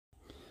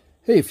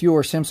Hey, if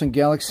your Samsung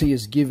Galaxy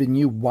is giving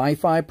you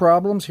Wi-Fi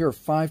problems, here are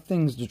 5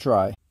 things to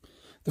try.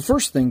 The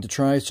first thing to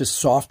try is just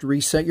soft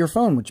reset your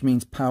phone, which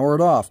means power it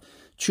off.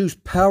 Choose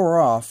power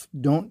off,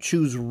 don't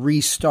choose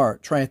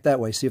restart. Try it that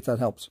way, see if that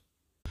helps.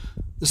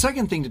 The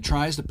second thing to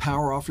try is to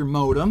power off your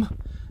modem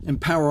and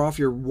power off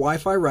your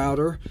Wi-Fi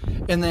router,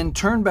 and then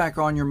turn back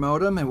on your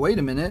modem and wait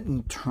a minute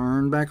and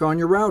turn back on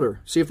your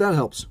router. See if that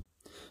helps.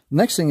 The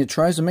next thing to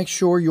try is to make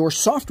sure your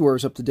software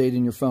is up to date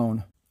in your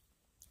phone.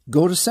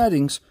 Go to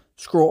Settings,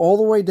 scroll all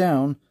the way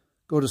down,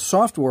 go to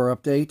Software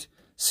Update,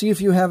 see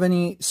if you have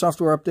any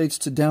software updates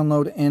to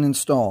download and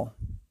install.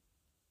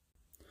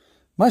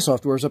 My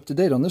software is up to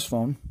date on this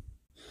phone.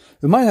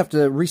 We might have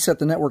to reset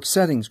the network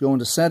settings. Go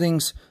into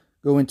Settings,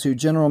 go into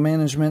General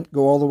Management,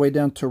 go all the way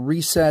down to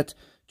Reset,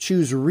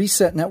 choose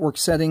Reset Network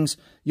Settings.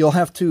 You'll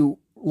have to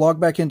log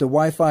back into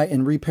Wi-Fi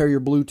and repair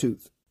your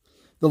Bluetooth.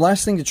 The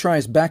last thing to try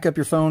is back up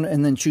your phone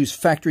and then choose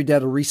Factory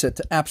Data Reset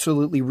to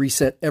absolutely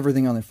reset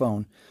everything on the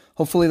phone.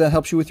 Hopefully that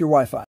helps you with your Wi-Fi.